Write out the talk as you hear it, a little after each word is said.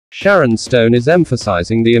Sharon Stone is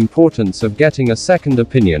emphasizing the importance of getting a second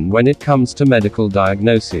opinion when it comes to medical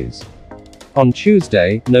diagnoses. On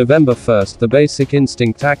Tuesday, November 1st, the Basic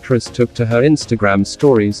Instinct actress took to her Instagram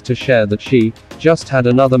stories to share that she just had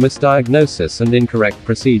another misdiagnosis and incorrect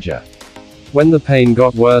procedure. When the pain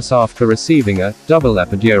got worse after receiving a double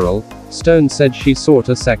epidural, Stone said she sought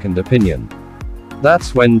a second opinion.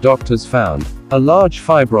 That's when doctors found a large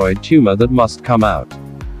fibroid tumor that must come out.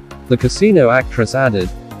 The casino actress added,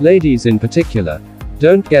 "Ladies in particular,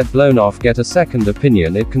 don't get blown off, get a second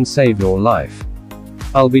opinion, it can save your life.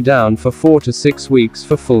 I'll be down for 4 to 6 weeks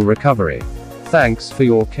for full recovery. Thanks for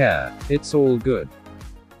your care. It's all good."